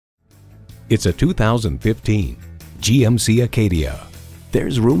It's a 2015 GMC Acadia.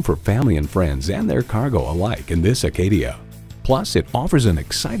 There's room for family and friends and their cargo alike in this Acadia. Plus, it offers an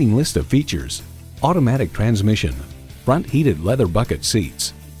exciting list of features: automatic transmission, front heated leather bucket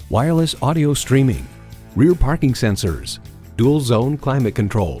seats, wireless audio streaming, rear parking sensors, dual zone climate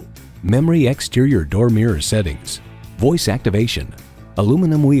control, memory exterior door mirror settings, voice activation,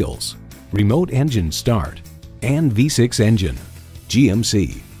 aluminum wheels, remote engine start, and V6 engine.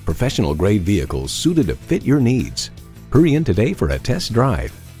 GMC, professional grade vehicles suited to fit your needs. Hurry in today for a test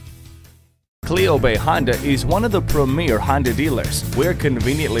drive. Cleo Bay Honda is one of the premier Honda dealers. We're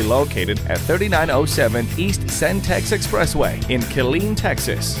conveniently located at 3907 East Cen-Tex Expressway in Killeen,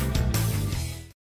 Texas.